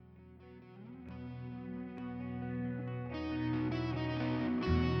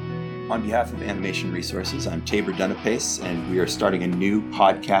On behalf of Animation Resources, I'm Tabor Dunapace, and we are starting a new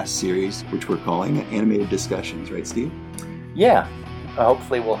podcast series, which we're calling Animated Discussions, right, Steve? Yeah.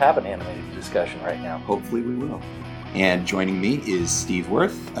 Hopefully we'll have an animated discussion right now. Hopefully we will. And joining me is Steve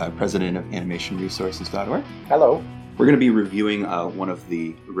Worth, president of AnimationResources.org. Hello. We're going to be reviewing one of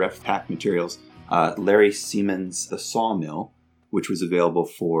the Ref Pack materials, Larry Seaman's The Sawmill, which was available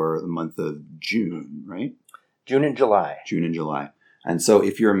for the month of June, right? June and July. June and July. And so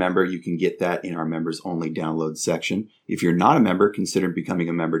if you're a member, you can get that in our members only download section. If you're not a member, consider becoming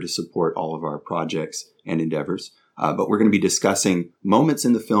a member to support all of our projects and endeavors. But we're going to be discussing moments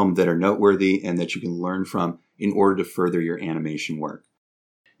in the film that are noteworthy and that you can learn from in order to further your animation work.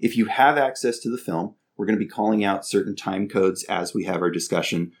 If you have access to the film, we're going to be calling out certain time codes as we have our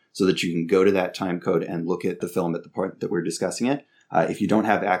discussion so that you can go to that time code and look at the film at the part that we're discussing it. If you don't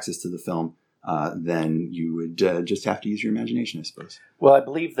have access to the film, then you would just have to use your imagination, I suppose. Well, I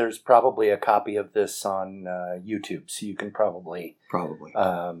believe there's probably a copy of this on YouTube, so you can probably.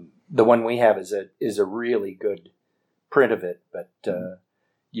 The one we have is a really good print of it, but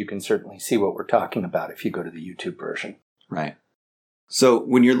you can certainly see what we're talking about if you go to the YouTube version. Right. So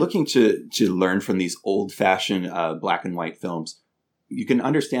when you're looking to learn from these old-fashioned black and white films, you can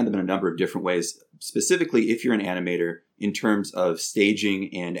understand them in a number of different ways. Specifically, if you're an animator, in terms of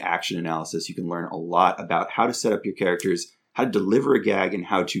staging and action analysis, you can learn a lot about how to set up your characters, how to deliver a gag, and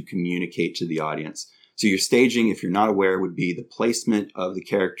how to communicate to the audience. So your staging, if you're not aware, would be the placement of the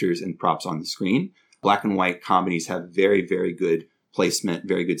characters and props on the screen. Black and white comedies have very, very good placement,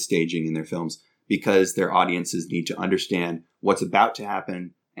 very good staging in their films because their audiences need to understand what's about to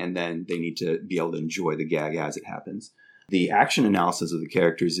happen, and then they need to be able to enjoy the gag as it happens. The action analysis of the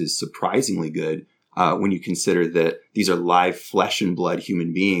characters is surprisingly good when you consider that these are live flesh and blood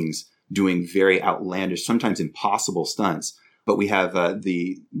human beings doing very outlandish, sometimes impossible stunts. But we have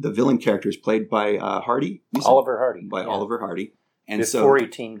the villain characters played by Hardy. Oliver Hardy. Oliver Hardy. And before he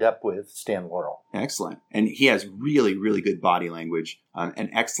teamed up with Stan Laurel. Excellent. And he has really, really good body language,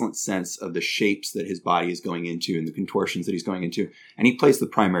 an excellent sense of the shapes that his body is going into and the contortions that he's going into. And he plays the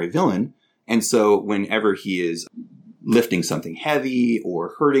primary villain. And so whenever he is lifting something heavy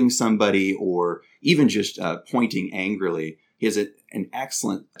or hurting somebody or even just pointing angrily, he has an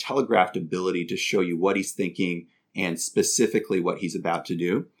excellent telegraphed ability to show you what he's thinking and specifically what he's about to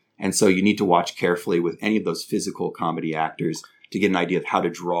do. And so you need to watch carefully with any of those physical comedy actors to get an idea of how to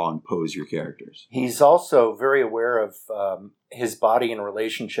draw and pose your characters. He's also very aware of his body in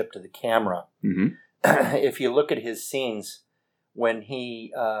relationship to the camera. Mm-hmm. If you look at his scenes, when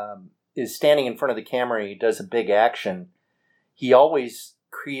he is standing in front of the camera, he does a big action, he always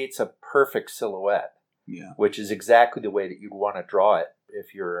creates a perfect silhouette, which is exactly the way that you'd want to draw it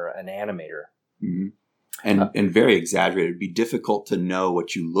if you're an animator. Mm-hmm. And very exaggerated. It'd be difficult to know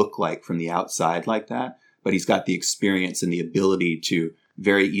what you look like from the outside like that, but he's got the experience and the ability to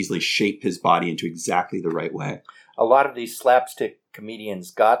very easily shape his body into exactly the right way. A lot of these slapstick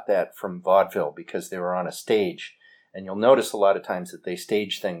comedians got that from vaudeville because they were on a stage. And you'll notice a lot of times that they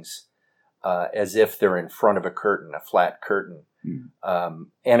stage things as if they're in front of a curtain, a flat curtain. Mm.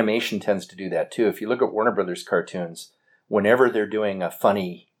 Animation tends to do that too. If you look at Warner Brothers cartoons, whenever they're doing a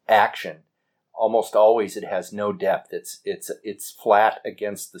funny action, almost always it has no depth. It's flat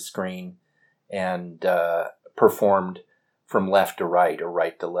against the screen and performed from left to right or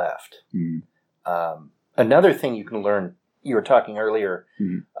right to left. Mm. Another thing you can learn, you were talking earlier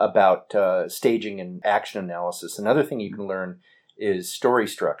about staging and action analysis. Another thing you can learn is story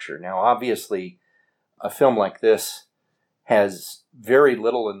structure. Now, obviously, a film like this has very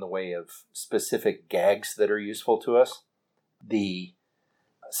little in the way of specific gags that are useful to us. The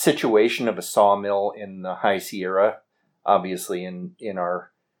situation of a sawmill in the High Sierra, obviously in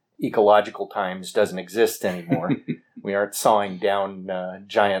our ecological times, doesn't exist anymore. We aren't sawing down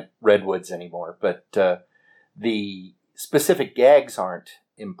giant redwoods anymore. But the specific gags aren't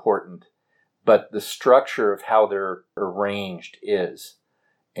important, but the structure of how they're arranged is.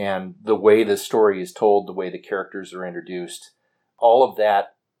 And the way the story is told, the way the characters are introduced, all of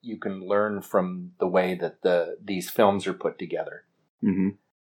that you can learn from the way that these films are put together. Mm-hmm.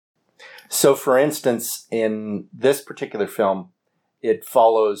 So, for instance, in this particular film, it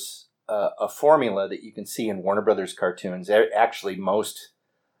follows a formula that you can see in Warner Brothers cartoons. Actually, most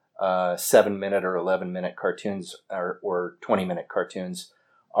 7-minute or 11-minute cartoons or 20-minute cartoons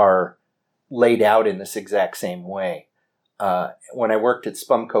are laid out in this exact same way. When I worked at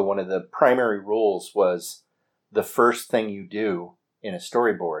Spumco, one of the primary rules was the first thing you do in a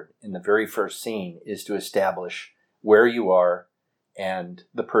storyboard, in the very first scene, is to establish where you are and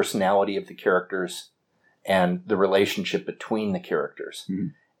the personality of the characters and the relationship between the characters. Mm-hmm.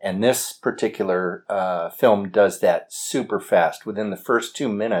 And this particular film does that super fast. Within the first 2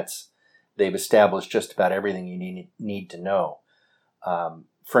 minutes, they've established just about everything you need to know.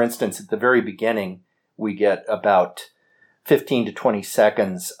 For instance, at the very beginning, we get about 15 to 20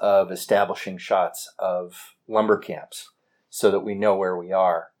 seconds of establishing shots of lumber camps so that we know where we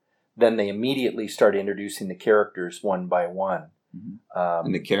are. Then they immediately start introducing the characters one by one. Mm-hmm.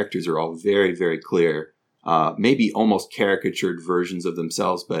 And the characters are all very, very clear. Maybe almost caricatured versions of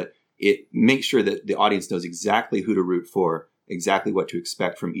themselves, but it makes sure that the audience knows exactly who to root for, exactly what to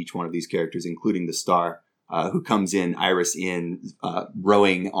expect from each one of these characters, including the star, who comes in, Iris in,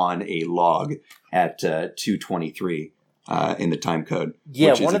 rowing on a log at 2:23 in the time code.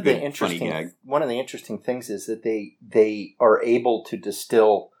 Yeah, which is one a of the good, funny gag. one of the interesting things is that they are able to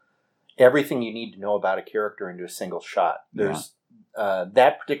distill everything you need to know about a character into a single shot. There's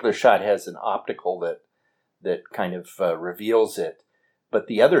that particular shot has an optical that kind of reveals it, but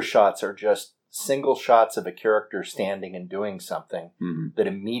the other shots are just single shots of a character standing and doing something that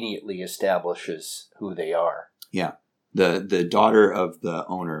immediately establishes who they are. Yeah. The daughter of the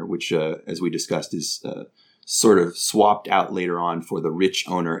owner, which, as we discussed, is sort of swapped out later on for the rich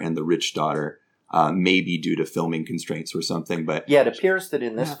owner and the rich daughter, maybe due to filming constraints or something. But yeah, it appears that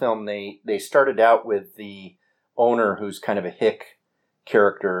in this film they started out with the owner, who's kind of a hick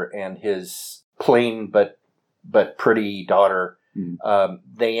character, and his plain but pretty daughter.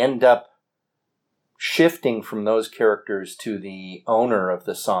 They end up shifting from those characters to the owner of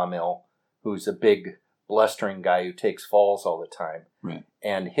the sawmill, who's a big blustering guy who takes falls all the time, right,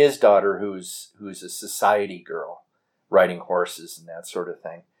 and his daughter, who's a society girl, riding horses and that sort of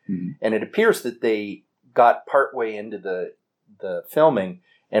thing. And it appears that they got partway into the filming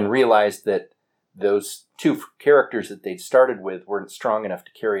and realized that those two characters that they'd started with weren't strong enough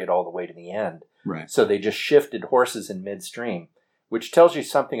to carry it all the way to the end. Right. So they just shifted horses in midstream, which tells you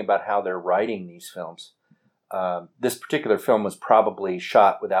something about how they're writing these films. This particular film was probably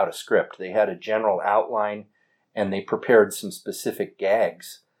shot without a script. They had a general outline and they prepared some specific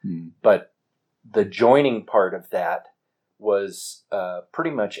gags. But the joining part of that was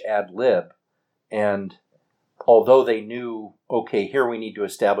pretty much ad lib. And although they knew, okay, here we need to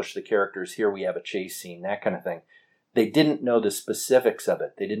establish the characters, here we have a chase scene, that kind of thing, they didn't know the specifics of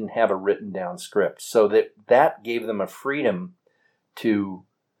it. They didn't have a written down script. So that gave them a freedom to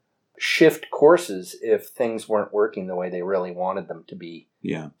shift courses if things weren't working the way they really wanted them to be,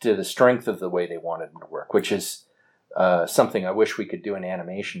 to the strength of the way they wanted them to work, which is something I wish we could do in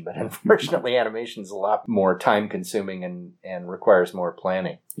animation, but unfortunately animation is a lot more time consuming and requires more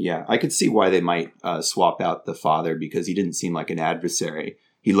planning. Yeah, I could see why they might swap out the father, because he didn't seem like an adversary.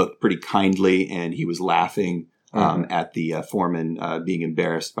 He looked pretty kindly and he was laughing at the foreman being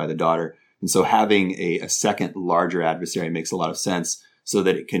embarrassed by the daughter. And so having a second larger adversary makes a lot of sense, so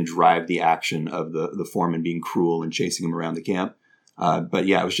that it can drive the action of the foreman being cruel and chasing him around the camp. But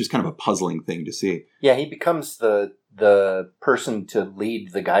yeah, it was just kind of a puzzling thing to see. Yeah, he becomes the person to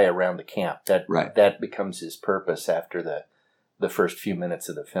lead the guy around the camp. That becomes his purpose after the first few minutes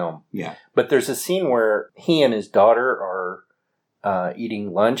of the film. Yeah. But there's a scene where he and his daughter are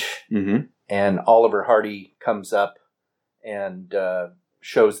eating lunch, and Oliver Hardy comes up and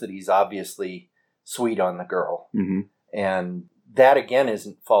shows that he's obviously sweet on the girl. And that again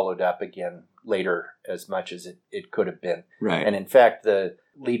isn't followed up again later as much as it could have been. Right. And in fact, the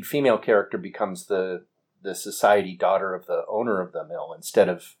lead female character becomes the society daughter of the owner of the mill instead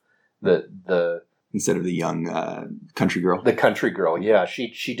of the young country girl. The country girl, yeah.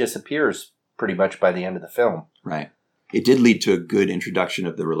 She disappears pretty much by the end of the film. Right. It did lead to a good introduction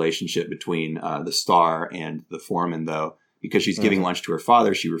of the relationship between the star and the foreman, though, because she's giving lunch to her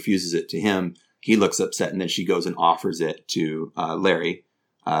father. She refuses it to him. He looks upset, and then she goes and offers it to Larry.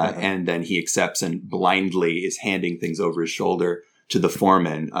 And then he accepts and blindly is handing things over his shoulder to the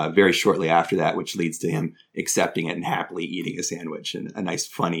foreman very shortly after that, which leads to him accepting it and happily eating a sandwich, and a nice,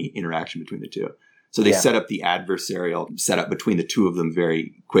 funny interaction between the two. So they set up the adversarial setup between the two of them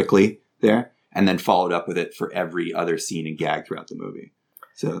very quickly there, and then followed up with it for every other scene and gag throughout the movie.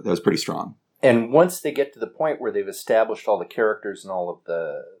 So that was pretty strong. And once they get to the point where they've established all the characters and all of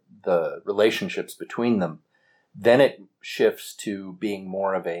the relationships between them, then it shifts to being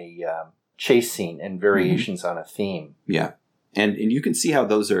more of a chase scene and variations on a theme. Yeah. And you can see how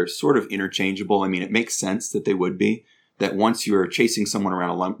those are sort of interchangeable. I mean, it makes sense that they would be. That once you're chasing someone around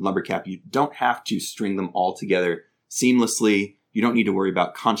a lumber camp, you don't have to string them all together seamlessly. You don't need to worry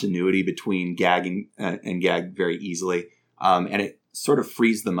about continuity between gagging and gag very easily. And it sort of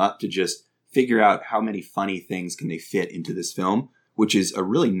frees them up to just figure out how many funny things can they fit into this film, which is a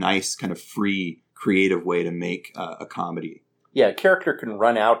really nice kind of free, creative way to make a comedy. Yeah, a character can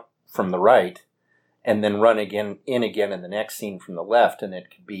run out from the right and then run again in the next scene from the left, and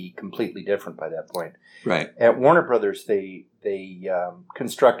it could be completely different by that point. Right. At Warner Brothers, they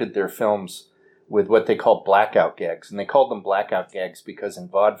constructed their films with what they call blackout gags, and they called them blackout gags because in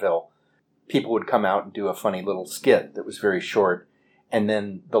vaudeville, people would come out and do a funny little skit that was very short, and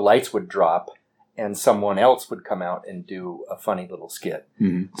then the lights would drop, and someone else would come out and do a funny little skit.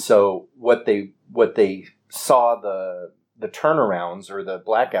 Mm-hmm. So what they saw the turnarounds or the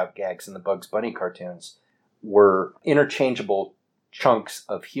blackout gags in the Bugs Bunny cartoons were interchangeable chunks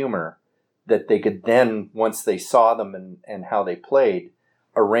of humor that they could then, once they saw them and how they played,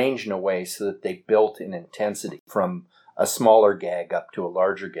 arrange in a way so that they built in intensity from a smaller gag up to a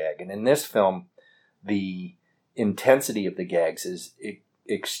larger gag. And in this film, the intensity of the gags is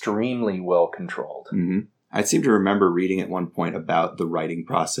extremely well controlled. Mm-hmm. I seem to remember reading at one point about the writing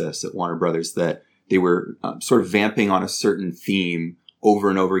process at Warner Brothers that they were sort of vamping on a certain theme over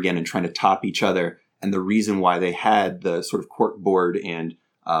and over again and trying to top each other. And the reason why they had the sort of corkboard and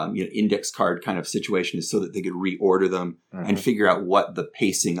index card kind of situation is so that they could reorder them and figure out what the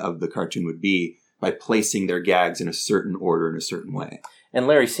pacing of the cartoon would be by placing their gags in a certain order in a certain way. And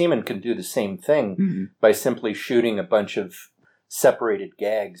Larry Seaman can do the same thing by simply shooting a bunch of separated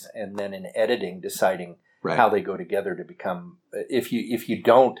gags and then in editing deciding how they go together to become. If you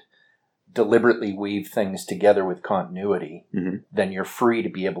don't deliberately weave things together with continuity, then you're free to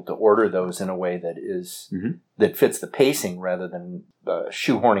be able to order those in a way that is that fits the pacing rather than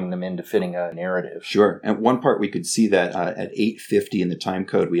shoehorning them into fitting a narrative. Sure. And one part we could see that at 8:50 in the time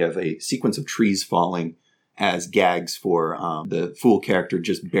code, we have a sequence of trees falling as gags for the Fool character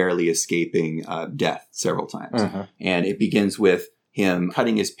just barely escaping death several times. And it begins with him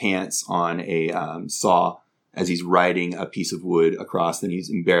cutting his pants on a saw as he's riding a piece of wood across. Then he's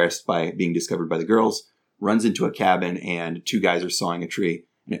embarrassed by being discovered by the girls, runs into a cabin, and two guys are sawing a tree,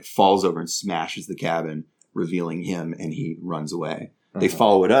 and it falls over and smashes the cabin, revealing him, and he runs away. They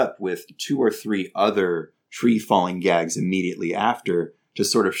follow it up with 2 or 3 other tree falling gags immediately after to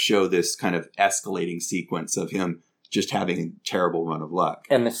sort of show this kind of escalating sequence of him just having a terrible run of luck.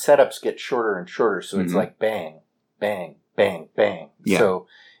 And the setups get shorter and shorter, so it's like bang, bang, bang, bang. Yeah. So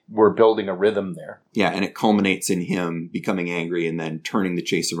we're building a rhythm there. Yeah, and it culminates in him becoming angry and then turning the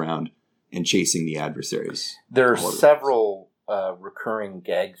chase around and chasing the adversaries. There are several recurring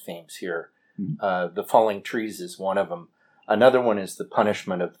gag themes here. The falling trees is one of them. Another one is the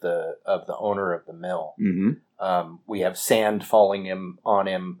punishment of the owner of the mill. We have sand falling on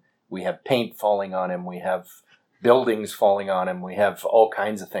him. We have paint falling on him. We have buildings falling on him. We have all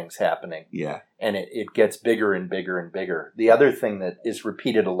kinds of things happening. Yeah. And it gets bigger and bigger and bigger. The other thing that is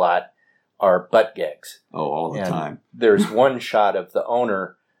repeated a lot are butt gags. Oh, all the time. There's one shot of the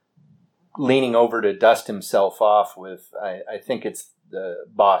owner leaning over to dust himself off with, I think it's the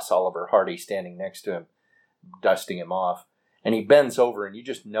boss, Oliver Hardy, standing next to him, dusting him off. And he bends over, and you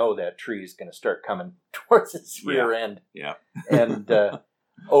just know that tree is going to start coming towards his rear end. Yeah. And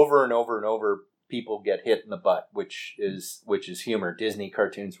over and over and over, people get hit in the butt, which is humor. Disney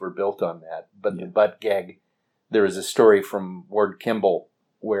cartoons were built on that. But the butt gag, there is a story from Ward Kimball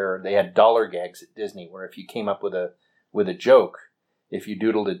where they had dollar gags at Disney, where if you came up with a joke, if you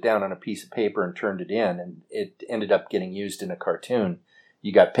doodled it down on a piece of paper and turned it in, and it ended up getting used in a cartoon,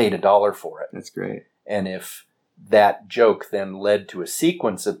 you got paid $1 for it. That's great. And if that joke then led to a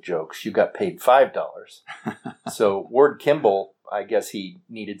sequence of jokes, you got paid $5. So Ward Kimball, I guess he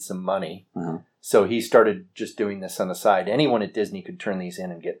needed some money. So he started just doing this on the side. Anyone at Disney could turn these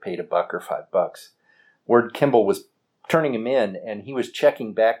in and get paid $1 or $5. Ward Kimball was turning them in, and he was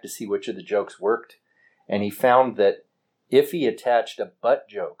checking back to see which of the jokes worked. And he found that if he attached a butt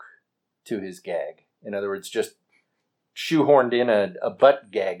joke to his gag, in other words, just shoehorned in a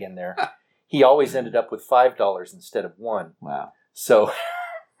butt gag in there, he always ended up with $5 instead of $1. Wow. So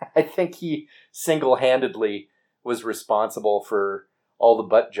I think he single-handedly was responsible for all the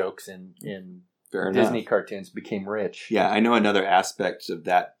butt jokes in Disney cartoons became rich. Yeah, I know another aspect of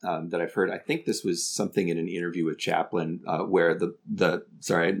that that I've heard. I think this was something in an interview with Chaplin where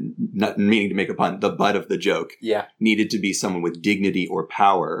sorry, not meaning to make a pun, the butt of the joke needed to be someone with dignity or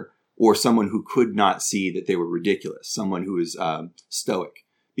power, or someone who could not see that they were ridiculous, someone who is stoic.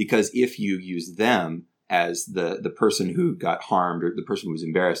 Because if you use them as the person who got harmed or the person who was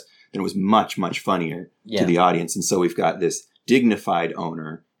embarrassed, then it was much, much funnier to the audience. And so we've got this dignified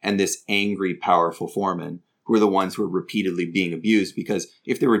owner and this angry, powerful foreman who are the ones who are repeatedly being abused, because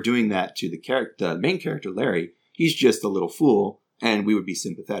if they were doing that to the main character, Larry, he's just a little fool and we would be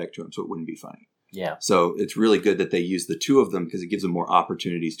sympathetic to him, so it wouldn't be funny. Yeah. So it's really good that they use the two of them because it gives them more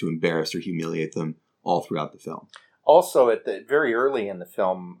opportunities to embarrass or humiliate them all throughout the film. Also, at the very early in the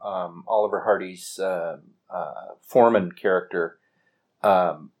film, Oliver Hardy's Foreman character,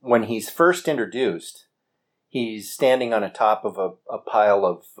 when he's first introduced, he's standing on the top of a pile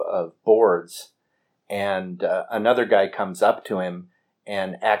of boards, and another guy comes up to him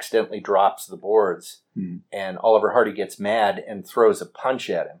and accidentally drops the boards. Mm-hmm. And Oliver Hardy gets mad and throws a punch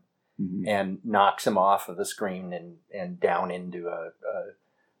at him Mm-hmm. and knocks him off of the screen and down into a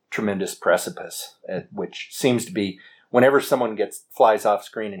tremendous precipice, which seems to be, whenever someone flies off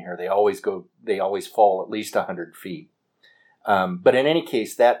screen in here, they always fall at least 100 feet. But in any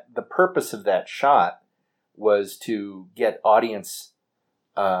case, the purpose of that shot was to get audience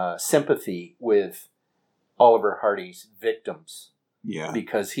sympathy with Oliver Hardy's victims. Yeah.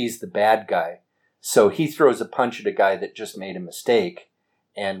 Because he's the bad guy. So he throws a punch at a guy that just made a mistake,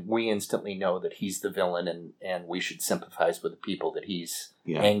 and we instantly know that he's the villain, and we should sympathize with the people that he's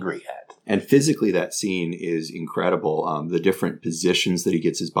angry at. And physically, that scene is incredible. The different positions that he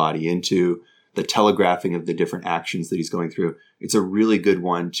gets his body into, the telegraphing of the different actions that he's going through. It's a really good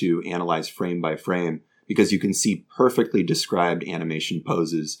one to analyze frame by frame, because you can see perfectly described animation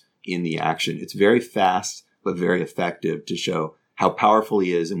poses in the action. It's very fast, but very effective to show how powerful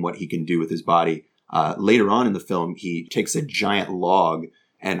he is and what he can do with his body. Later on in the film, he takes a giant log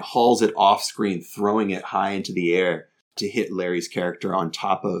and hauls it off screen, throwing it high into the air to hit Larry's character on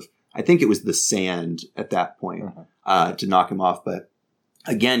top of, I think it was the sand at that point, to knock him off. But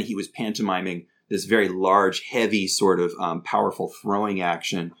again, he was pantomiming this very large, heavy sort of powerful throwing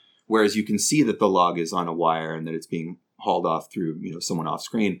action, whereas you can see that the log is on a wire and that it's being hauled off through, someone off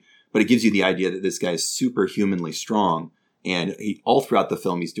screen. But it gives you the idea that this guy is superhumanly strong. And all throughout the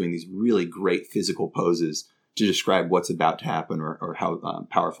film, he's doing these really great physical poses to describe what's about to happen or how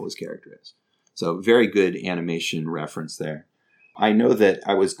powerful his character is. So very good animation reference there. I know that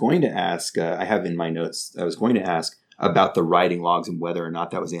I was going to ask, I have in my notes, I was going to ask about the writing logs and whether or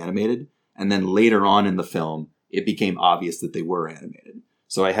not that was animated. And then later on in the film, it became obvious that they were animated.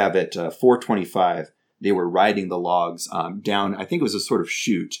 So I have at 4:25, they were writing the logs down, I think it was a sort of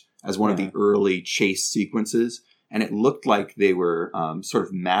chute as one of the early chase sequences. And it looked like they were sort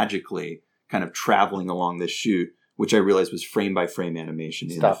of magically kind of traveling along this chute, which I realized was frame-by-frame animation.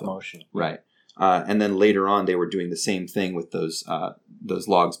 Stop motion. Right. And then later on, they were doing the same thing with those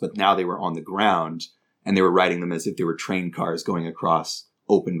logs, but now they were on the ground, and they were writing them as if they were train cars going across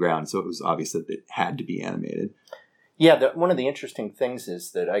open ground. So it was obvious that it had to be animated. Yeah, one of the interesting things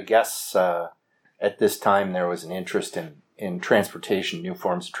is that I guess at this time there was an interest in transportation, new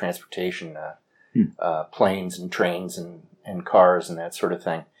forms of transportation, planes and trains and cars and that sort of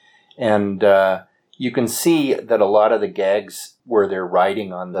thing. And you can see that a lot of the gags where they're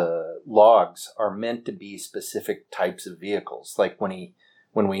riding on the logs are meant to be specific types of vehicles. Like when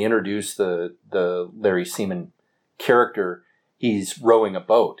we introduce the Larry Seaman character, he's rowing a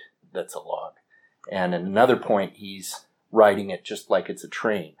boat that's a log. And at another point, he's riding it just like it's a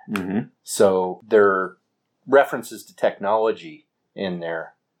train. Mm-hmm. So there are references to technology in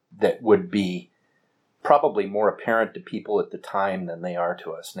there that would be probably more apparent to people at the time than they are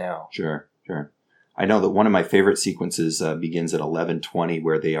to us now. Sure. I know that one of my favorite sequences begins at 11:20,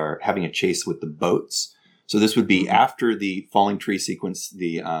 where they are having a chase with the boats. So this would be after the falling tree sequence.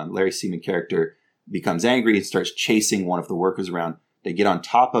 The Larry Seaman character becomes angry and starts chasing one of the workers around. They get on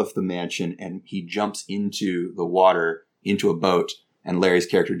top of the mansion, and he jumps into the water, into a boat, and Larry's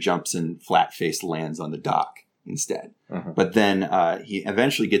character jumps and flat-faced lands on the dock instead. Mm-hmm. But then he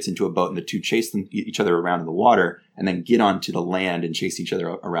eventually gets into a boat, and the two chase each other around in the water and then get onto the land and chase each other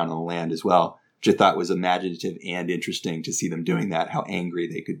around on the land as well, which I thought was imaginative and interesting to see them doing that, how angry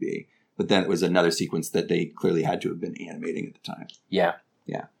they could be. But then it was another sequence that they clearly had to have been animating at the time. Yeah.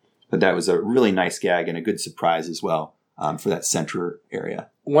 But that was a really nice gag and a good surprise as well for that center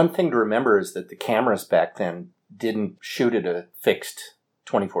area. One thing to remember is that the cameras back then didn't shoot at a fixed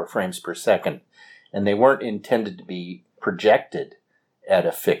 24 frames per second. And they weren't intended to be projected at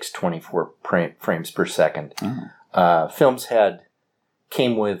a fixed 24 frames per second. Oh. Films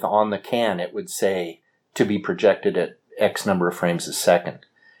came with, on the can, it would say to be projected at X number of frames a second.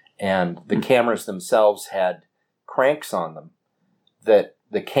 And the cameras themselves had cranks on them that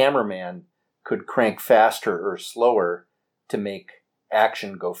the cameraman could crank faster or slower to make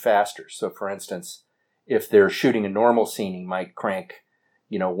action go faster. So, for instance, if they're shooting a normal scene, he might crank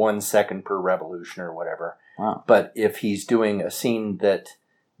 1 second per revolution or whatever. Wow. But if he's doing a scene that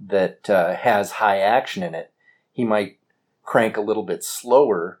has high action in it, he might crank a little bit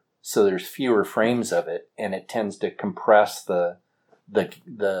slower so there's fewer frames of it, and it tends to compress the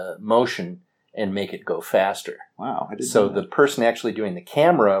motion and make it go faster. Wow. So the person actually doing the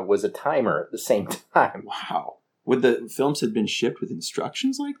camera was a timer at the same time. Wow. Would the films have been shipped with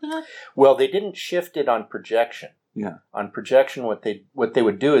instructions like that? Well, they didn't shift it on projection. Yeah. On projection, what they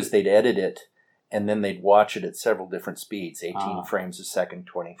would do is they'd edit it, and then they'd watch it at several different speeds, 18 frames a second,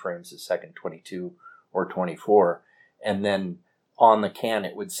 20 frames a second, 22 or 24. And then on the can,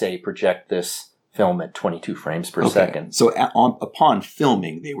 it would say, project this film at 22 frames per second. So upon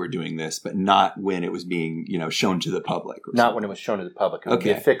filming, they were doing this, but not when it was being, shown to the public. Not when it was shown to the public. It would be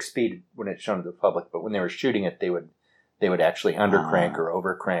a fixed speed when it's shown to the public, but when they were shooting it, they would actually undercrank or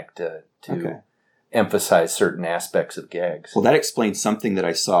overcrank to emphasize certain aspects of gags. Well, that explains something that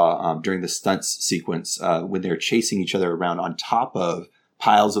I saw during the stunts sequence when they're chasing each other around on top of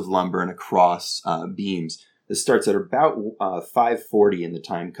piles of lumber and across beams. This starts at about 5:40 in the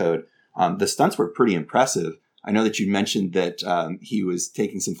time code. The stunts were pretty impressive. I know that you mentioned that he was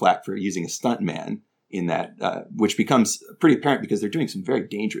taking some flack for using a stuntman in that, which becomes pretty apparent because they're doing some very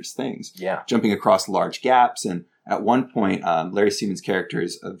dangerous things. Yeah. Jumping across large gaps. And at one point, Larry Seaman's character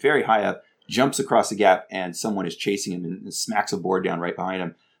is very high up, jumps across a gap, and someone is chasing him and smacks a board down right behind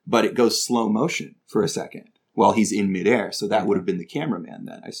him. But it goes slow motion for a second while he's in midair. So that would have been the cameraman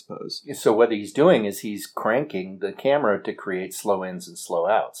then, I suppose. So what he's doing is he's cranking the camera to create slow ins and slow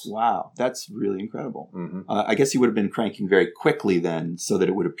outs. Wow, that's really incredible. Mm-hmm. I guess he would have been cranking very quickly then so that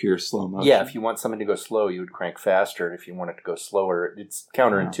it would appear slow motion. Yeah, if you want something to go slow, you would crank faster. If you want it to go slower, it's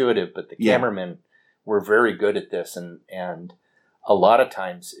counterintuitive, but the cameramen were very good at this, and a lot of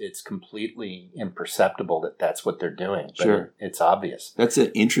times it's completely imperceptible that that's what they're doing, but it's obvious. That's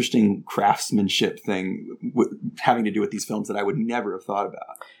an interesting craftsmanship thing having to do with these films that I would never have thought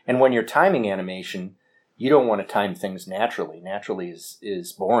about. And when you're timing animation, you don't want to time things naturally. Naturally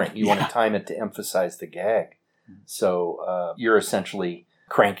is boring. You want to time it to emphasize the gag. So you're essentially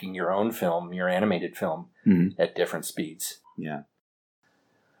cranking your own film, your animated film, at different speeds. Yeah.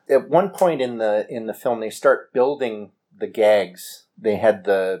 At one point in the film, they start building the gags. They had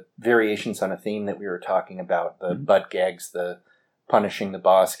the variations on a theme that we were talking about, the butt gags, the punishing the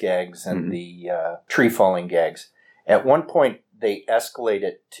boss gags, and the tree falling gags. At one point, they escalate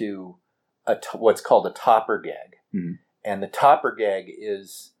it to what's called a topper gag. And the topper gag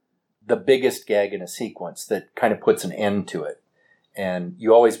is the biggest gag in a sequence that kind of puts an end to it. And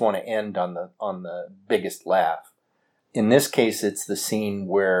you always want to end on the biggest laugh. In this case, it's the scene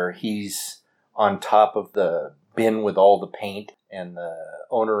where he's on top of the bin with all the paint, and the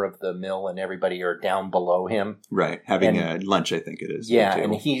owner of the mill and everybody are down below him. Right, having lunch, I think it is. Yeah,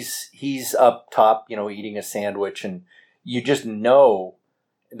 and he's up top, eating a sandwich, and you just know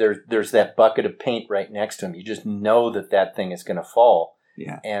there's that bucket of paint right next to him. You just know that thing is going to fall.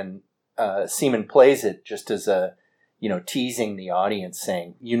 Yeah. And Seaman plays it just as a, teasing the audience,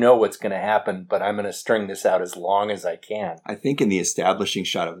 saying, what's going to happen, but I'm going to string this out as long as I can. I think in the establishing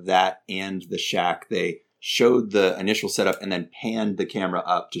shot of that and the shack, they showed the initial setup and then panned the camera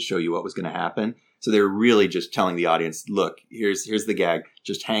up to show you what was going to happen. So they were really just telling the audience, look, here's the gag.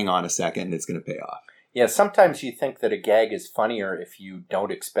 Just hang on a second and it's going to pay off. Yeah, sometimes you think that a gag is funnier if you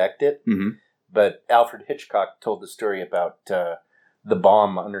don't expect it. But Alfred Hitchcock told the story about the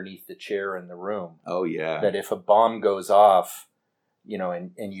bomb underneath the chair in the room. Oh, yeah. That if a bomb goes off,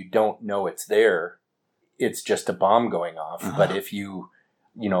 and you don't know it's there, it's just a bomb going off. But if you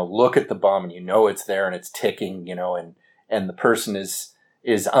look at the bomb and it's there and it's ticking, and the person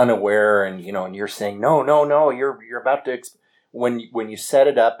is unaware, and and you're saying no, you're about to. When you set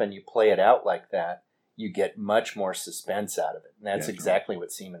it up and you play it out like that, you get much more suspense out of it, and that's exactly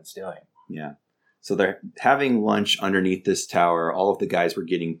what Seaman's doing. Yeah. So they're having lunch underneath this tower. All of the guys were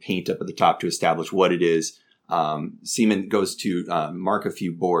getting paint up at the top to establish what it is. Seaman goes to mark a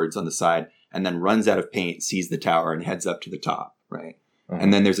few boards on the side and then runs out of paint, sees the tower, and heads up to the top, right?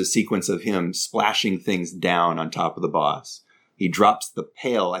 And then there's a sequence of him splashing things down on top of the boss. He drops the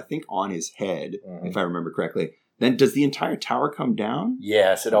pail, I think, on his head, if I remember correctly. Then does the entire tower come down?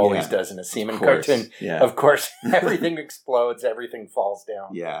 Yes, it always does in a Seaman cartoon. Yeah. Of course, everything explodes, everything falls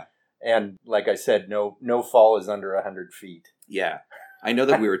down. Yeah. And like I said, no fall is under 100 feet. Yeah. I know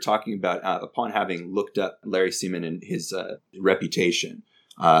that we were talking about, upon having looked up Larry Seaman and his reputation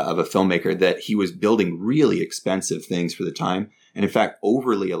of a filmmaker, that he was building really expensive things for the time. And in fact,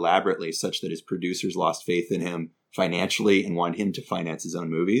 overly elaborately, such that his producers lost faith in him financially and wanted him to finance his own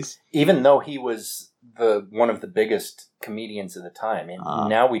movies. Even though he was one of the biggest comedians of the time. And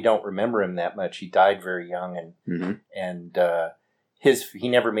now we don't remember him that much. He died very young, and he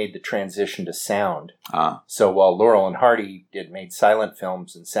never made the transition to sound. So while Laurel and Hardy made silent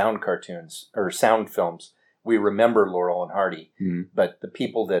films and sound cartoons or sound films, we remember Laurel and Hardy. But the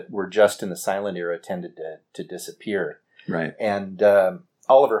people that were just in the silent era tended to disappear. Right. And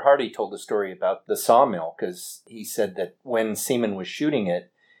Oliver Hardy told a story about the sawmill, because he said that when Seaman was shooting it,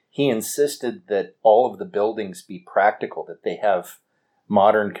 he insisted that all of the buildings be practical, that they have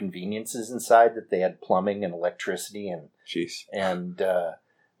modern conveniences inside, that they had plumbing and electricity, and Jeez. and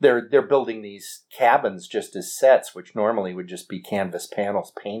they're building these cabins just as sets, which normally would just be canvas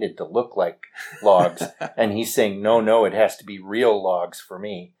panels painted to look like logs. And he's saying, no, it has to be real logs for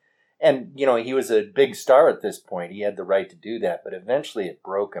me. And, he was a big star at this point. He had the right to do that, but eventually it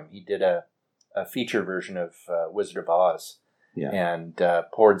broke him. He did a feature version of Wizard of Oz, and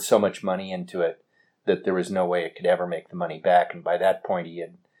poured so much money into it that there was no way it could ever make the money back. And by that point,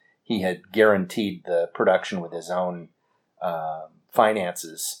 he had guaranteed the production with his own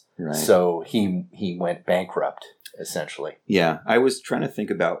finances. Right. So he went bankrupt, essentially. Yeah, I was trying to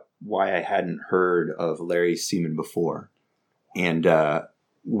think about why I hadn't heard of Larry Seaman before, and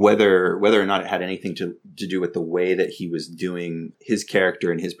whether or not it had anything to do with the way that he was doing his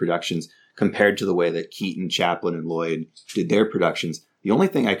character and his productions compared to the way that Keaton, Chaplin, and Lloyd did their productions. The only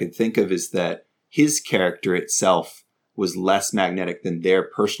thing I could think of is that his character itself was less magnetic than their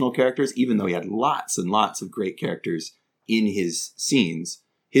personal characters, even though he had lots and lots of great characters in his scenes.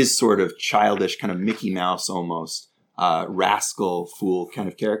 His sort of childish, kind of Mickey Mouse almost, rascal fool kind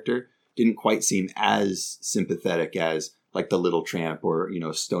of character didn't quite seem as sympathetic as like the Little Tramp or,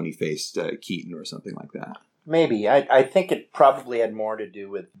 stony-faced Keaton or something like that. Maybe. I think it probably had more to do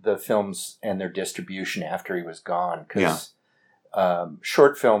with the films and their distribution after he was gone, because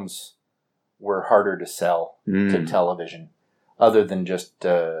short films were harder to sell to television, other than just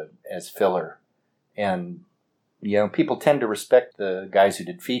as filler. And, people tend to respect the guys who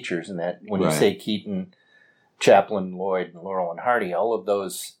did features, and that when you say Keaton, Chaplin, Lloyd, and Laurel and Hardy, all of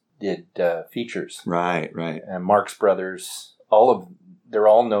those did features. Right. And Marx Brothers, they're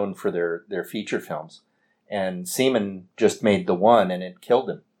all known for their feature films. And Seaman just made the one, and it killed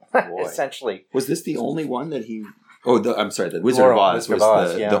him. Essentially. Was this the only one that he... the Wizard of Oz was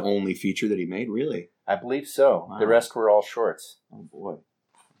the only feature that he made, really? I believe so. Wow. The rest were all shorts. Oh, boy.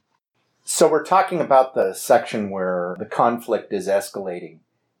 So we're talking about the section where the conflict is escalating,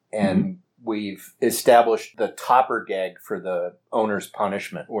 and we've established the topper gag for the owner's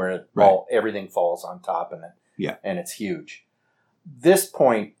punishment, where everything falls on top of it. Yeah. And it's huge. This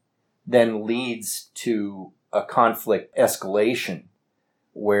point then leads to a conflict escalation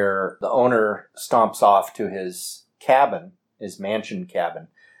where the owner stomps off to his cabin, his mansion cabin.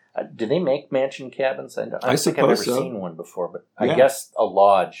 Do they make mansion cabins? I don't think I've ever seen one before, but I guess a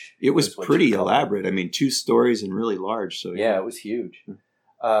lodge. It was pretty elaborate. I mean, 2 stories and really large. So yeah, it was huge.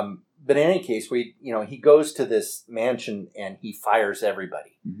 But in any case, he goes to this mansion and he fires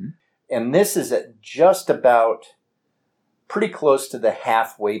everybody. Mm-hmm. And this is at just about pretty close to the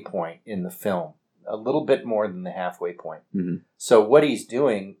halfway point in the film, a little bit more than the halfway point. Mm-hmm. So what he's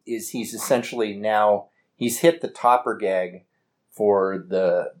doing is he's essentially he's hit the topper gag for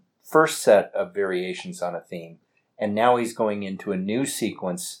the first set of variations on a theme. And now he's going into a new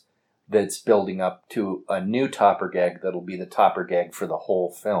sequence that's building up to a new topper gag that'll be the topper gag for the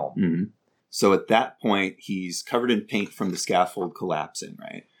whole film. Mm-hmm. So at that point, he's covered in paint from the scaffold collapsing,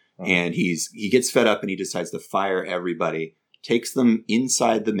 right? Mm-hmm. And he gets fed up and he decides to fire everybody, takes them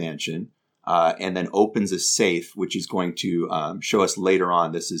inside the mansion, and then opens a safe, which is going to show us later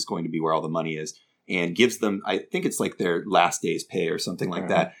on this is going to be where all the money is, and gives them, I think it's like their last day's pay or something like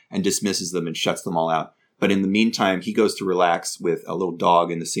that, and dismisses them and shuts them all out. But in the meantime, he goes to relax with a little dog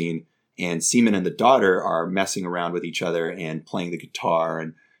in the scene, and Seaman and the daughter are messing around with each other and playing the guitar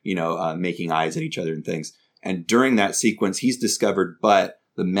and, making eyes at each other and things. And during that sequence, he's discovered, but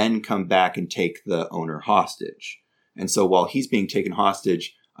the men come back and take the owner hostage. And so while he's being taken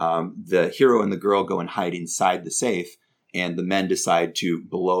hostage, the hero and the girl go and hide inside the safe, and the men decide to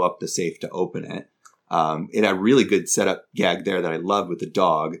blow up the safe to open it. It had a really good setup gag there that I loved with the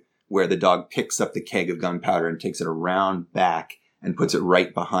dog, where the dog picks up the keg of gunpowder and takes it around back and puts it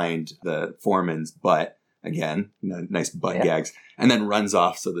right behind the foreman's butt. Again, nice butt gags. And then runs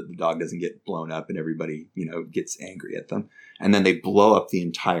off so that the dog doesn't get blown up and everybody, gets angry at them. And then they blow up the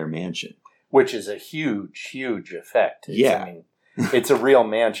entire mansion. Which is a huge, huge effect. It's a real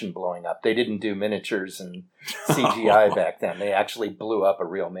mansion blowing up. They didn't do miniatures and CGI back then. They actually blew up a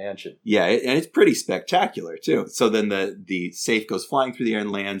real mansion. Yeah, and it's pretty spectacular, too. So then the safe goes flying through the air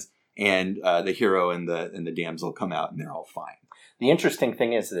and lands, and the hero and the damsel come out, and they're all fine. The interesting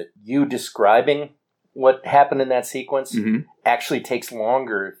thing is that you describing what happened in that sequence actually takes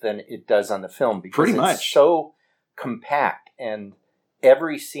longer than it does on the film, because it's so compact, and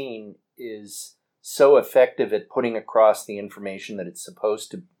every scene is so effective at putting across the information that it's supposed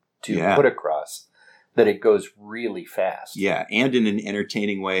to put across, that it goes really fast. Yeah, and in an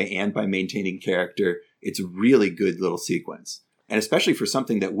entertaining way and by maintaining character. It's a really good little sequence. And especially for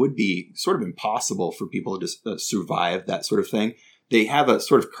something that would be sort of impossible for people to just survive, that sort of thing. They have a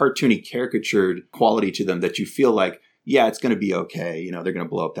sort of cartoony, caricatured quality to them that you feel like, yeah, it's going to be okay. You know, they're going to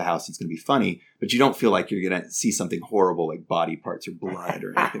blow up the house. It's going to be funny. But you don't feel like you're going to see something horrible like body parts or blood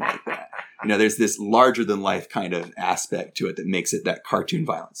or anything like that. You know, there's this larger than life kind of aspect to it that makes it that cartoon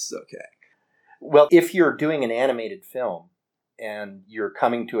violence is okay. Well, if you're doing an animated film and you're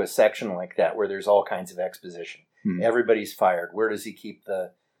coming to a section like that where there's all kinds of exposition, everybody's fired. Where does he keep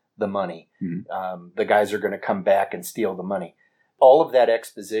the money? The guys are going to come back and steal the money. All of that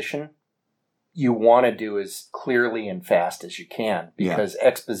exposition you want to do as clearly and fast as you can, because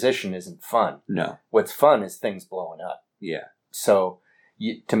exposition isn't fun. No. What's fun is things blowing up. Yeah. So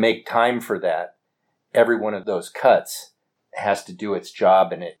to make time for that, every one of those cuts has to do its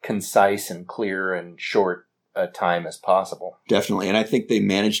job in a concise and clear and short a time as possible. Definitely. And I think they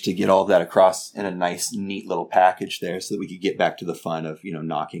managed to get all of that across in a nice, neat little package there so that we could get back to the fun of, you know,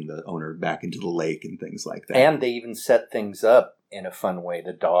 knocking the owner back into the lake and things like that. And they even set things up in a fun way.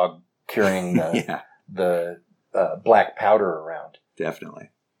 The dog carrying the black powder around. Definitely.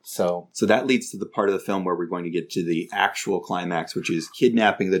 So that leads to the part of the film where we're going to get to the actual climax, which is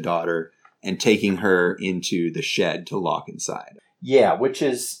kidnapping the daughter and taking her into the shed to lock inside. Yeah, which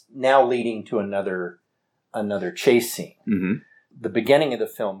is now leading to another chase scene. Mm-hmm. The beginning of the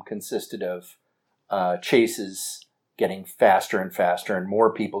film consisted of chases getting faster and faster and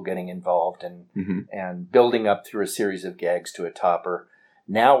more people getting involved and building up through a series of gags to a topper.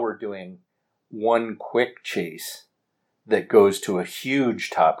 Now we're doing one quick chase that goes to a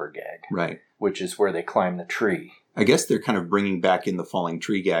huge topper gag. Right. Which is where they climb the tree. I guess they're kind of bringing back in the falling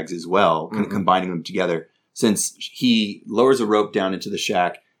tree gags as well, kind of combining them together. Since he lowers a rope down into the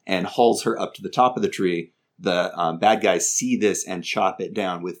shack and hauls her up to the top of the tree, the bad guys see this and chop it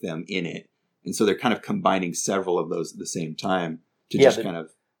down with them in it. And so they're kind of combining several of those at the same time to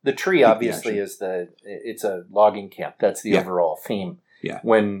The tree obviously it's a logging camp. That's the overall theme. Yeah.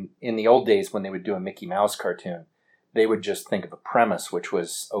 When in the old days when they would do a Mickey Mouse cartoon, they would just think of a premise, which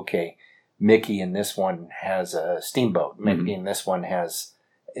was, okay, Mickey in this one has a steamboat. Mickey in this one is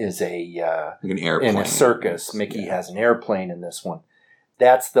like an airplane. In a circus. Mickey has an airplane in this one.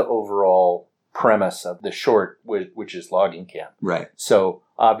 That's the overall premise of the short, which is logging camp. Right. So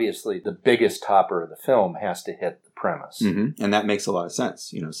obviously the biggest topper of the film has to hit the premise. Mm-hmm. And that makes a lot of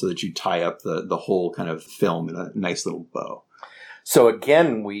sense, you know, so that you tie up the whole kind of film in a nice little bow. So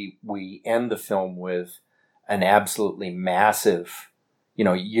again, we end the film with an absolutely massive, you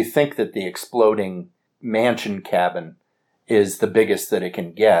know, you think that the exploding mansion cabin is the biggest that it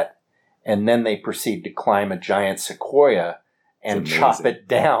can get. And then they proceed to climb a giant sequoia and chop it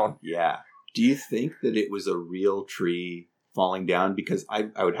down. Yeah. Do you think that it was a real tree falling down? Because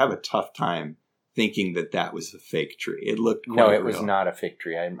I would have a tough time thinking that was a fake tree. It looked quite real. Was not a fake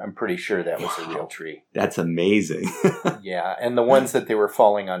tree. I'm pretty sure that was a real tree. That's amazing. Yeah, and the ones that they were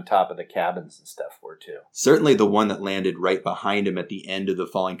falling on top of the cabins and stuff were too. Certainly the one that landed right behind him at the end of the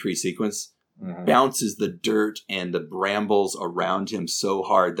falling tree sequence bounces the dirt and the brambles around him so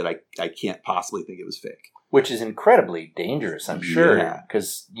hard that I can't possibly think it was fake. Which is incredibly dangerous, I'm sure,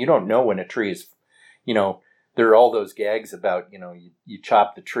 because you don't know when a tree is, you know, there are all those gags about, you know, you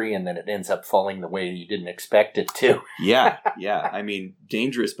chop the tree and then it ends up falling the way you didn't expect it to. Yeah. I mean,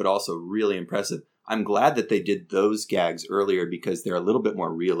 dangerous, but also really impressive. I'm glad that they did those gags earlier because they're a little bit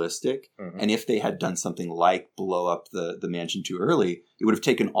more realistic. Mm-hmm. And if they had done something like blow up the mansion too early, it would have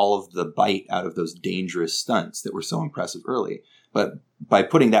taken all of the bite out of those dangerous stunts that were so impressive early. But by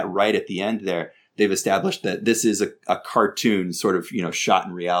putting that right at the end there, they've established that this is a cartoon sort of, you know, shot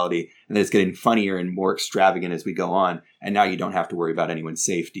in reality, and that it's getting funnier and more extravagant as we go on. And now you don't have to worry about anyone's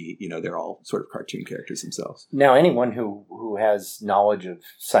safety. You know, they're all sort of cartoon characters themselves. Now, anyone who has knowledge of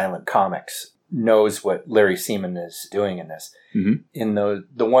silent comics knows what Larry Seaman is doing in this. Mm-hmm. In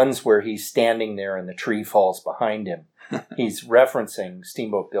the ones where he's standing there and the tree falls behind him, he's referencing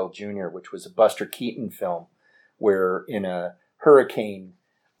Steamboat Bill Jr., which was a Buster Keaton film where in a hurricane,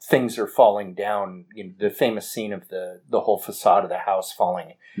 things are falling down, you know, the famous scene of the whole facade of the house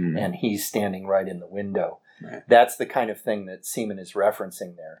falling, and he's standing right in the window. Right. That's the kind of thing that Seaman is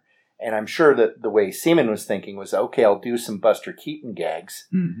referencing there. And I'm sure that the way Seaman was thinking was, okay, I'll do some Buster Keaton gags,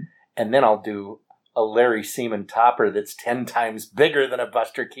 and then I'll do a Larry Seaman topper that's 10 times bigger than a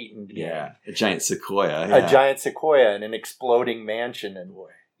Buster Keaton gag. Yeah, a giant sequoia. Yeah. A giant sequoia and an exploding mansion. And,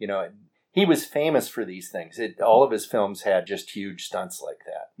 you know, he was famous for these things. All of his films had just huge stunts like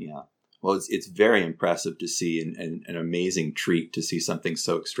that. Yeah. Well, it's very impressive to see and an amazing treat to see something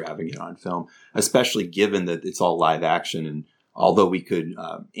so extravagant on film, especially given that it's all live action. And although we could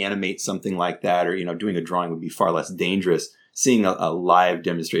animate something like that, or doing a drawing would be far less dangerous, seeing a live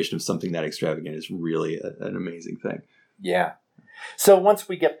demonstration of something that extravagant is really an amazing thing. Yeah. So once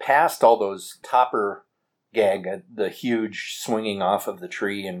we get past all those topper gag, the huge swinging off of the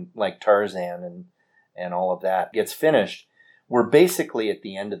tree and like Tarzan and all of that gets finished, we're basically at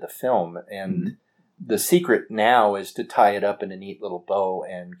the end of the film. And the secret now is to tie it up in a neat little bow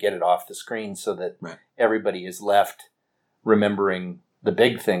and get it off the screen so that everybody is left remembering the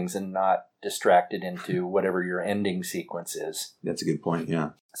big things and not distracted into whatever your ending sequence is. That's a good point, yeah.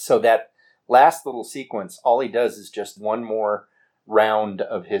 So that last little sequence, all he does is just one more round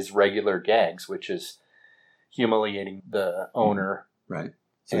of his regular gags, which is humiliating the owner. Right.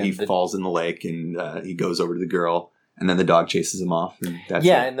 So he falls in the lake and he goes over to the girl, and then the dog chases him off. And that's it.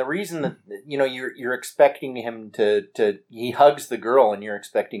 And the reason that, you're expecting him to he hugs the girl and you're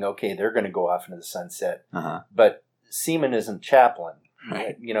expecting, okay, they're going to go off into the sunset. But Seaman isn't Chaplin.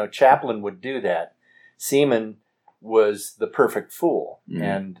 Right. Chaplin would do that. Seaman was the perfect fool.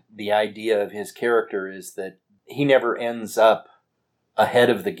 And the idea of his character is that he never ends up ahead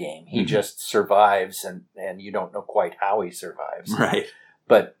of the game. He just survives, and you don't know quite how he survives. Right.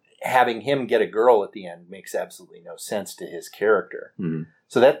 But having him get a girl at the end makes absolutely no sense to his character.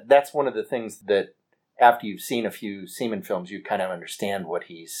 So that's one of the things that after you've seen a few Seaman films, you kind of understand what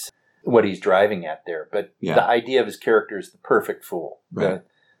he's driving at there. But the idea of his character is the perfect fool. Right.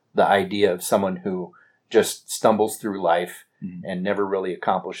 The idea of someone who just stumbles through life and never really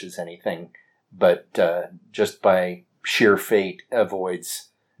accomplishes anything, but just by sheer fate avoids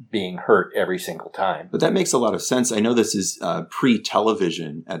being hurt every single time. But that makes a lot of sense. I know this is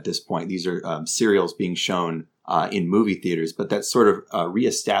pre-television at this point. These are serials being shown in movie theaters, but that sort of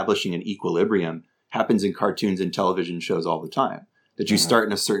reestablishing an equilibrium happens in cartoons and television shows all the time. That you start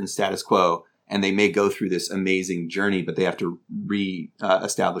in a certain status quo, and they may go through this amazing journey, but they have to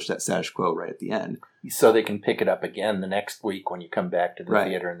re-establish that status quo right at the end. So they can pick it up again the next week when you come back to the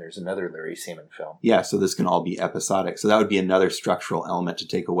theater and there's another Larry Seaman film. Yeah, so this can all be episodic. So that would be another structural element to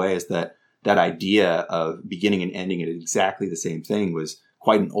take away, is that idea of beginning and ending at exactly the same thing was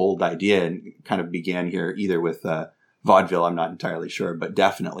quite an old idea and kind of began here either with vaudeville, I'm not entirely sure, but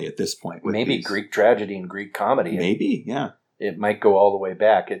definitely at this point. Maybe Greek tragedy and Greek comedy. Maybe, yeah. It might go all the way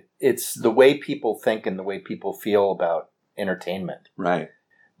back. It's the way people think and the way people feel about entertainment. Right.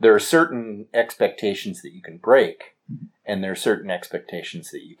 There are certain expectations that you can break, and there are certain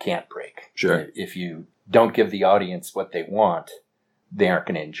expectations that you can't break. Sure. If you don't give the audience what they want, they aren't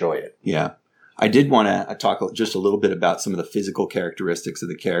going to enjoy it. Yeah. I did want to talk just a little bit about some of the physical characteristics of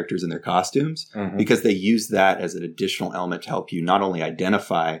the characters and their costumes, because they use that as an additional element to help you not only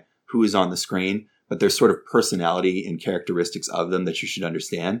identify who is on the screen, but there's sort of personality and characteristics of them that you should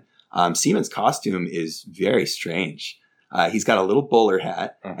understand. Seaman's costume is very strange. He's got a little bowler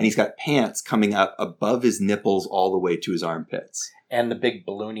hat, and he's got pants coming up above his nipples all the way to his armpits. And the big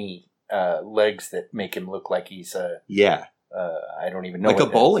balloony legs that make him look like he's I don't even know. Like a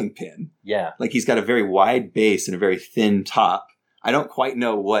bowling pin. Yeah. Like he's got a very wide base and a very thin top. I don't quite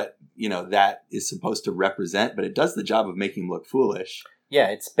know what, that is supposed to represent, but it does the job of making him look foolish. Yeah,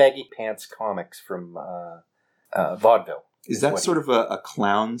 it's Baggy Pants Comics from vaudeville. Is that sort of a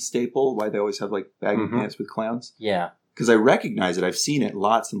clown staple? Why they always have like baggy pants with clowns? Yeah. Because I recognize it. I've seen it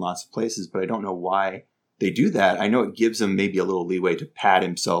lots and lots of places, but I don't know why they do that. I know it gives him maybe a little leeway to pat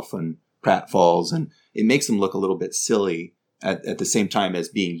himself when pratfalls, and it makes him look a little bit silly at the same time as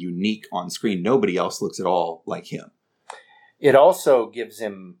being unique on screen. Nobody else looks at all like him. It also gives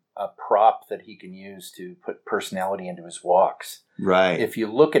him a prop that he can use to put personality into his walks. Right. If you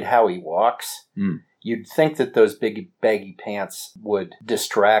look at how he walks, you'd think that those big baggy pants would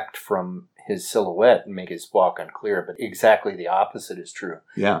distract from his silhouette and make his walk unclear, but exactly the opposite is true.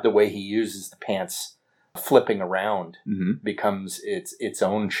 Yeah. The way he uses the pants flipping around becomes its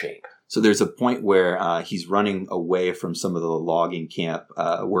own shape. So there's a point where he's running away from some of the logging camp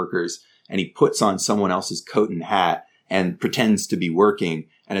workers, and he puts on someone else's coat and hat and pretends to be working.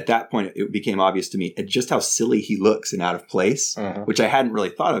 And at that point, it became obvious to me just how silly he looks and out of place, which I hadn't really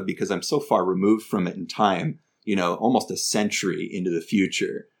thought of because I'm so far removed from it in time, almost a century into the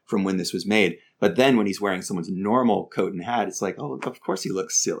future from when this was made. But then when he's wearing someone's normal coat and hat, it's like, oh, of course he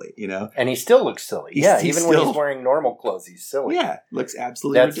looks silly, And he still looks silly. Even when he's wearing normal clothes, he's silly. Yeah, looks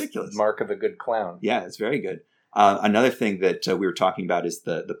absolutely ridiculous. Mark of a good clown. Yeah, it's very good. Another thing that we were talking about is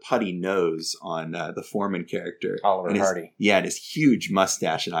the putty nose on the Foreman character. Oliver Hardy. Yeah, and his huge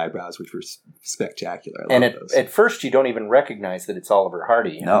mustache and eyebrows, which were spectacular. And at first, you don't even recognize that it's Oliver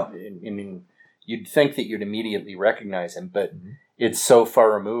Hardy. No. I mean, you'd think that you'd immediately recognize him, but it's so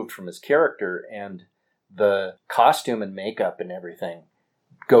far removed from his character, and the costume and makeup and everything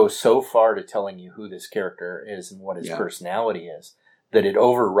go so far to telling you who this character is and what his personality is that it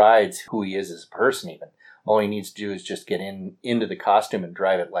overrides who he is as a person even. All he needs to do is just get into the costume and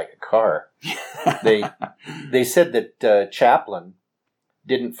drive it like a car. They said that Chaplin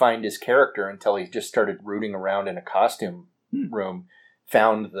didn't find his character until he just started rooting around in a costume room,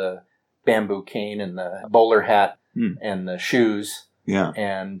 found the bamboo cane and the bowler hat and the shoes,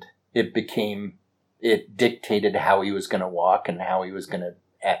 and it dictated how he was going to walk and how he was going to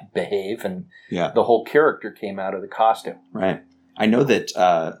behave, and the whole character came out of the costume. Right. I know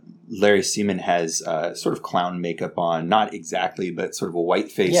that Larry Seaman has sort of clown makeup on, not exactly, but sort of a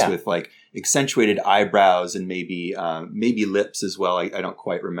white face with like accentuated eyebrows and maybe lips as well. I don't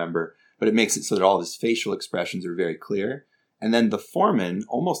quite remember, but it makes it so that all of his facial expressions are very clear. And then the Foreman,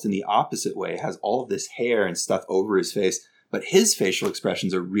 almost in the opposite way, has all of this hair and stuff over his face, but his facial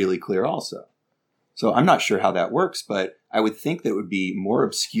expressions are really clear also. So I'm not sure how that works, but I would think that it would be more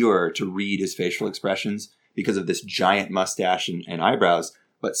obscure to read his facial expressions because of this giant mustache and eyebrows,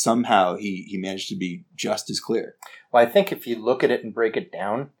 but somehow he managed to be just as clear. Well, I think if you look at it and break it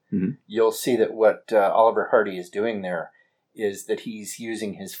down, you'll see that what Oliver Hardy is doing there is that he's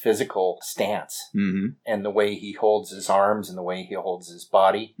using his physical stance and the way he holds his arms and the way he holds his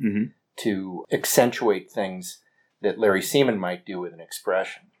body to accentuate things that Larry Seaman might do with an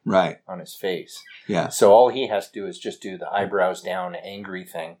expression on his face. Yeah. So all he has to do is just do the eyebrows down, angry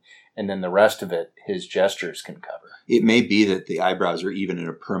thing, and then the rest of it, his gestures can cover. It may be that the eyebrows are even in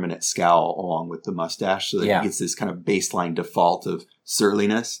a permanent scowl along with the mustache, so that he gets this kind of baseline default of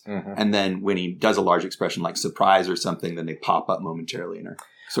surliness. And then when he does a large expression like surprise or something, then they pop up momentarily and are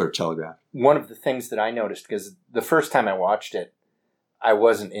sort of telegraphed. One of the things that I noticed, because the first time I watched it, I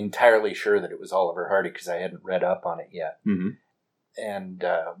wasn't entirely sure that it was Oliver Hardy because I hadn't read up on it yet. And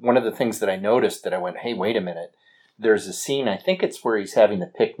one of the things that I noticed that I went, hey, wait a minute. There's a scene, I think it's where he's having the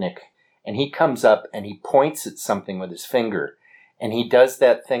picnic, and he comes up and he points at something with his finger. And he does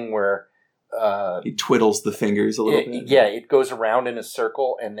that thing where... he twiddles the fingers a little bit. Yeah, it goes around in a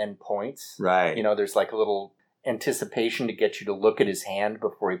circle and then points. Right. You know, there's like a little anticipation to get you to look at his hand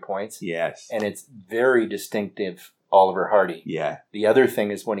before he points. Yes. And it's very distinctive Oliver Hardy. Yeah. The other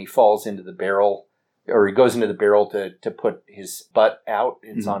thing is when he falls into the barrel, or he goes into the barrel to put his butt out,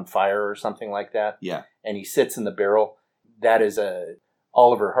 it's on fire or something like that. Yeah. And he sits in the barrel. That is a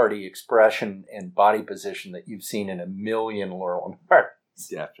Oliver Hardy expression and body position that you've seen in a million Laurel and Hardys.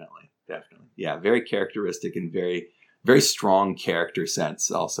 Definitely. Yeah, very characteristic and very, very strong character sense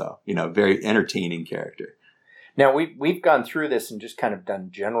also. You know, very entertaining character. Now, we've gone through this and just kind of done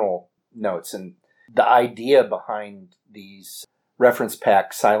general notes. And the idea behind these reference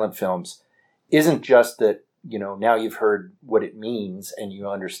pack silent films isn't just that, you know, now you've heard what it means and you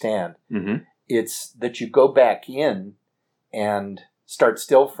understand. It's that you go back in and start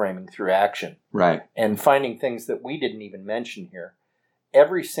still framing through action. Right. And finding things that we didn't even mention here.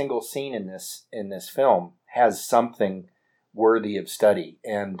 Every single scene in this film has something worthy of study.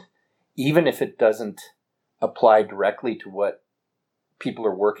 And even if it doesn't apply directly to what people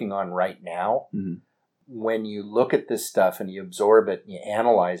are working on right now, when you look at this stuff and you absorb it and you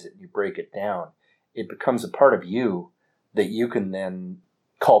analyze it and you break it down, it becomes a part of you that you can then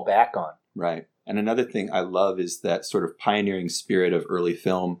call back on. Right. And another thing I love is that sort of pioneering spirit of early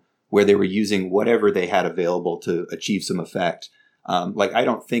film where they were using whatever they had available to achieve some effect. Like, I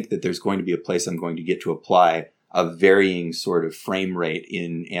don't think that there's going to be a place I'm going to get to apply a varying sort of frame rate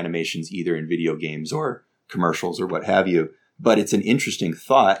in animations, either in video games or commercials or what have you. But it's an interesting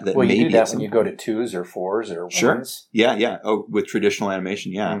thought that maybe... Well, you do that when you go to 2s or 4s or 1s. Yeah. Oh, with traditional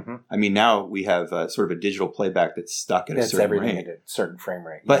animation, yeah. I mean, now we have sort of a digital playback that's stuck at a certain rate. At a certain frame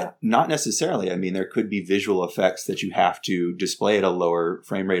rate, But not necessarily. I mean, there could be visual effects that you have to display at a lower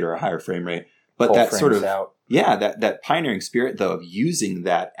frame rate or a higher frame rate. But pull that sort of... out. Yeah, that pioneering spirit, though, of using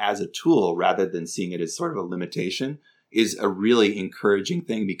that as a tool rather than seeing it as sort of a limitation is a really encouraging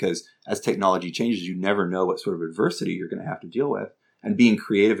thing, because as technology changes, you never know what sort of adversity you're going to have to deal with. And being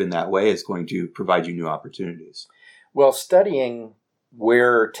creative in that way is going to provide you new opportunities. Well, studying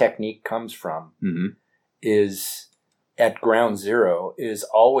where technique comes from is at ground zero is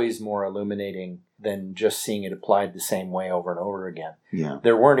always more illuminating than just seeing it applied the same way over and over again. Yeah.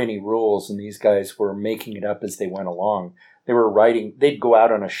 There weren't any rules, and these guys were making it up as they went along. They were writing, they'd go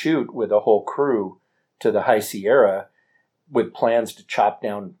out on a shoot with a whole crew to the High Sierra with plans to chop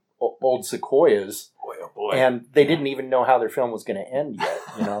down old sequoias. Boy, oh boy. And they didn't even know how their film was going to end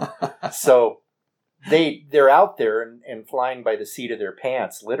yet, So they're out there and flying by the seat of their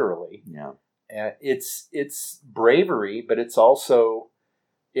pants, literally. Yeah. It's bravery, but it's also,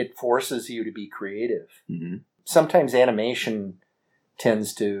 it forces you to be creative. Mm-hmm. Sometimes animation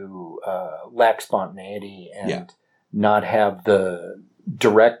tends to lack spontaneity and not have the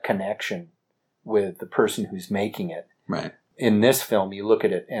direct connection with the person who's making it. Right. In this film, you look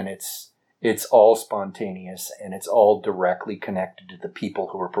at it and it's all spontaneous and it's all directly connected to the people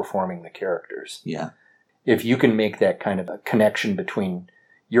who are performing the characters. Yeah. If you can make that kind of a connection between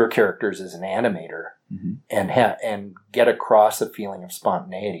your characters as an animator and get across a feeling of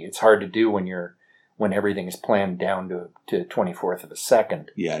spontaneity, it's hard to do when everything is planned down to 24th of a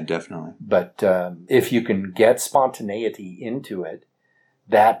second. Yeah, definitely. But if you can get spontaneity into it,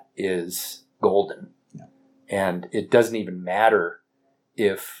 that is golden. Yeah. And it doesn't even matter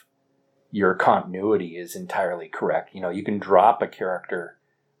if your continuity is entirely correct. You can drop a character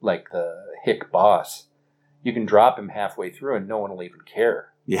like the Hick boss. You can drop him halfway through and no one will even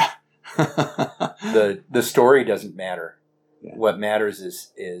care. Yeah. The story doesn't matter. Yeah. What matters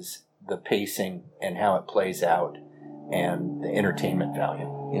is the pacing and how it plays out and the entertainment value.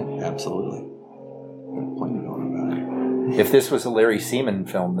 Yeah, absolutely. Got a plane going about it. If this was a Larry Seaman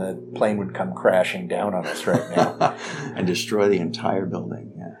film, the plane would come crashing down on us right now. And destroy the entire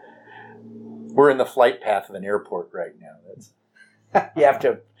building. Yeah. We're in the flight path of an airport right now. You have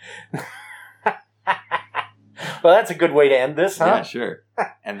to... Well, that's a good way to end this, huh? Yeah, sure.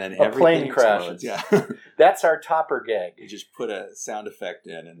 And then everything plane explodes. crashes. Yeah. That's our topper gag. You just put a sound effect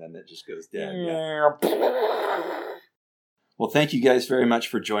in and then it just goes dead. Well, thank you guys very much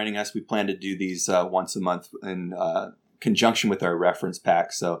for joining us. We plan to do these once a month in conjunction with our reference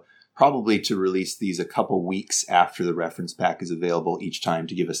pack. So probably to release these a couple weeks after the reference pack is available each time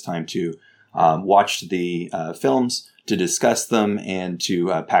to give us time to watch the films, to discuss them, and to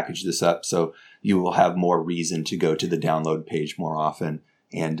package this up. So you will have more reason to go to the download page more often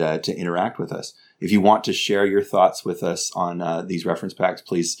and to interact with us. If you want to share your thoughts with us on these reference packs,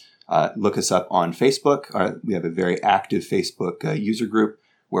 please look us up on Facebook. We have a very active Facebook user group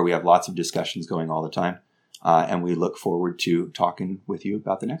where we have lots of discussions going all the time. And we look forward to talking with you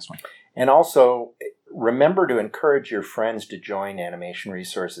about the next one. And also, remember to encourage your friends to join Animation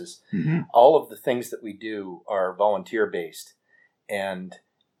Resources. Mm-hmm. All of the things that we do are volunteer-based. And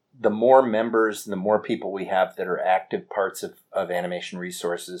the more members and the more people we have that are active parts of Animation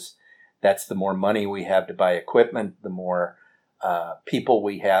Resources, that's the more money we have to buy equipment, the more people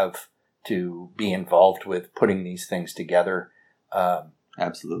we have to be involved with putting these things together.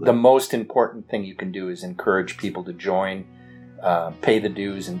 Absolutely. The most important thing you can do is encourage people to join, pay the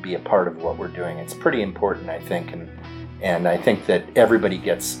dues, and be a part of what we're doing. It's pretty important, I think, and I think that everybody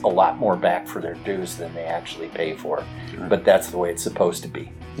gets a lot more back for their dues than they actually pay for. Sure. But that's the way it's supposed to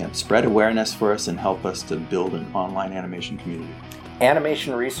be. Yeah, spread awareness for us and help us to build an online animation community.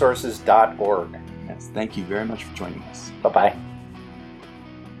 AnimationResources.org. Yes, thank you very much for joining us. Bye-bye.